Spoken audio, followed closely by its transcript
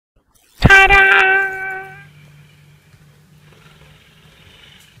Ta-da!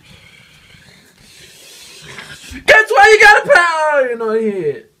 That's why you gotta power! You're not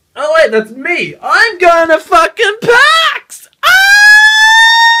here. Oh wait, that's me. I'm going to fucking PAX!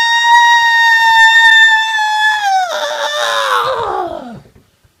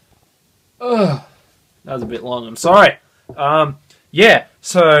 Ugh. That was a bit long, I'm sorry. Yeah,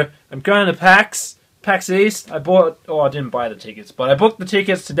 so I'm going to PAX East. I didn't buy the tickets, but I booked the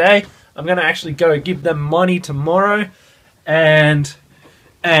tickets today. I'm going to actually go give them money tomorrow. And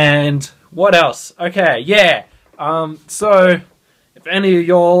what else? Okay, yeah. So if any of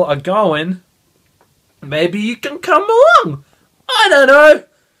y'all are going, maybe you can come along. I don't know.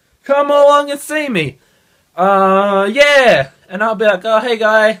 Come along and see me. Yeah. And I'll be like, oh, hey,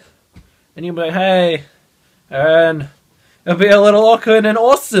 guy. And you'll be like, hey. And it'll be a little awkward and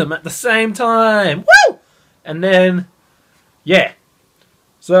awesome at the same time. Woo! And then, yeah.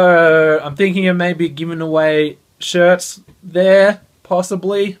 So, I'm thinking of maybe giving away shirts there.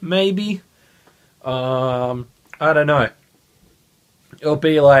 Possibly. Maybe. I don't know. It'll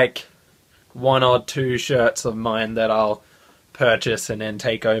be like 1 or 2 shirts of mine that I'll purchase and then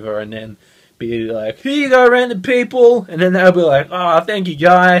take over and then be like, here you go, random people. And then they'll be like, oh, thank you,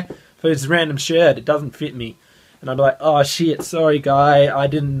 guy, for this random shirt. It doesn't fit me. And I'll be like, oh shit, sorry guy, I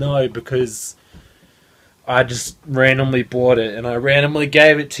didn't know because I just randomly bought it and I randomly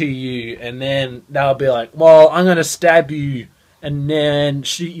gave it to you. And then they'll be like, well, I'm going to stab you and then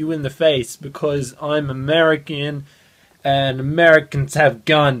shoot you in the face because I'm American and Americans have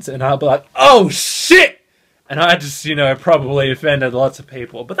guns. And I'll be like, oh shit! And I just, probably offended lots of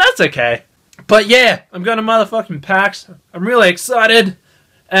people. But that's okay. But yeah, I'm going to motherfucking PAX. I'm really excited.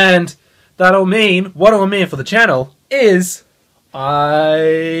 And what it'll mean for the channel is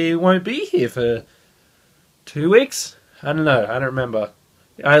I won't be here for 2 weeks. I don't know. I don't remember.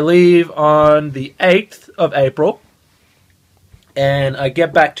 I leave on the 8th of April. And I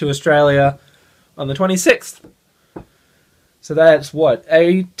get back to Australia on the 26th. So that's what?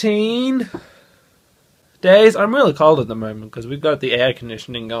 18 days? I'm really cold at the moment because we've got the air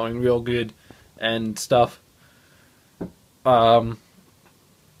conditioning going real good and stuff.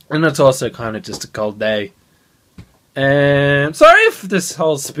 And it's also kind of just a cold day. And sorry if this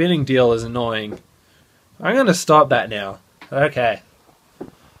whole spinning deal is annoying. I'm going to stop that now. Okay.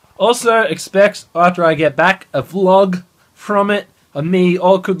 Also, expect after I get back a vlog from it of me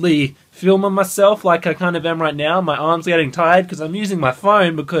awkwardly filming myself like I kind of am right now. My arm's getting tired because I'm using my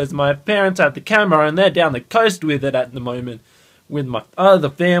phone because my parents have the camera and they're down the coast with it at the moment. With my other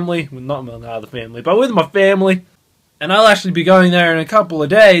family. Well, not my other family, but with my family. And I'll actually be going there in a couple of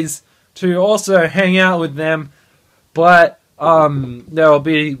days to also hang out with them. But there will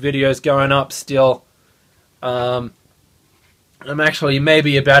be videos going up still. I'm actually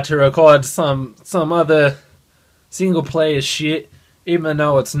maybe about to record some other single player shit, even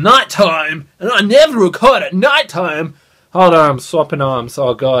though it's nighttime, and I never record at nighttime. Hold on, I'm swapping arms.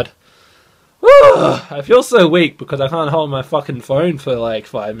 Oh god. Woo! I feel so weak because I can't hold my fucking phone for like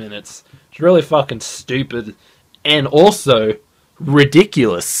 5 minutes. It's really fucking stupid. And also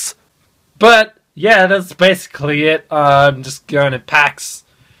ridiculous. But yeah, that's basically it. I'm just going to PAX.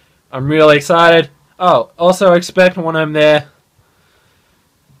 I'm really excited. Oh, also expect when I'm there,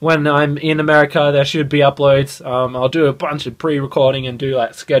 when I'm in America, there should be uploads. I'll do a bunch of pre-recording and do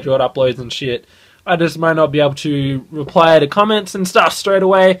like scheduled uploads and shit. I just might not be able to reply to comments and stuff straight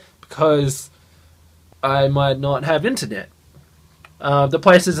away because I might not have internet. The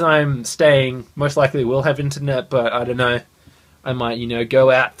places I'm staying most likely will have internet, but I don't know. I might,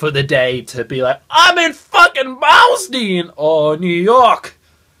 go out for the day to be like, I'm in fucking Boston or New York.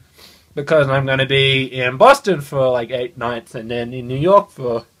 Because I'm going to be in Boston for like 8 nights and then in New York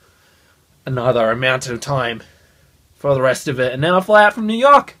for another amount of time for the rest of it. And then I'll fly out from New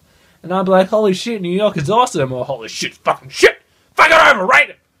York. And I'll be like, holy shit, New York is awesome. Or holy shit, fucking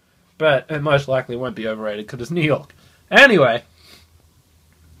overrated. But it most likely won't be overrated because it's New York. Anyway.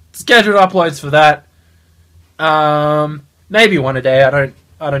 Scheduled uploads for that. Maybe one a day. I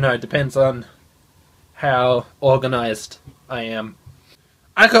don't know. It depends on how organized I am.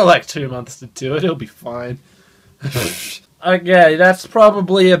 I got like 2 months to do it. It'll be fine. Okay, that's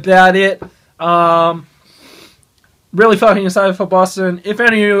probably about it. Really fucking excited for Boston. If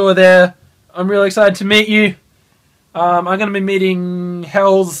any of you are there, I'm really excited to meet you. I'm going to be meeting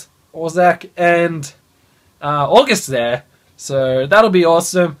Hells, Orzak, and August there. So that'll be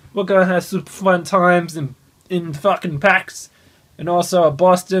awesome. We're going to have some fun times in fucking PAX. And also at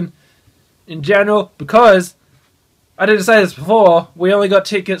Boston in general. Because I didn't say this before, we only got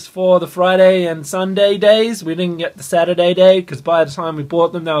tickets for the Friday and Sunday days. We didn't get the Saturday day, because by the time we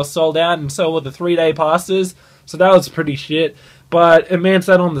bought them, they were sold out, and so were the 3-day passes. So that was pretty shit. But it means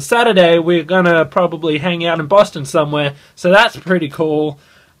that on the Saturday, we're gonna probably hang out in Boston somewhere. So that's pretty cool.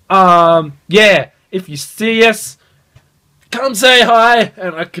 Yeah, if you see us, come say hi.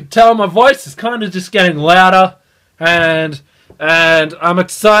 And I could tell my voice is kind of just getting louder. And I'm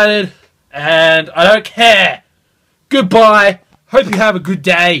excited. And I don't care. Goodbye. Hope you have a good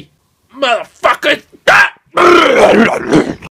day. Motherfucker.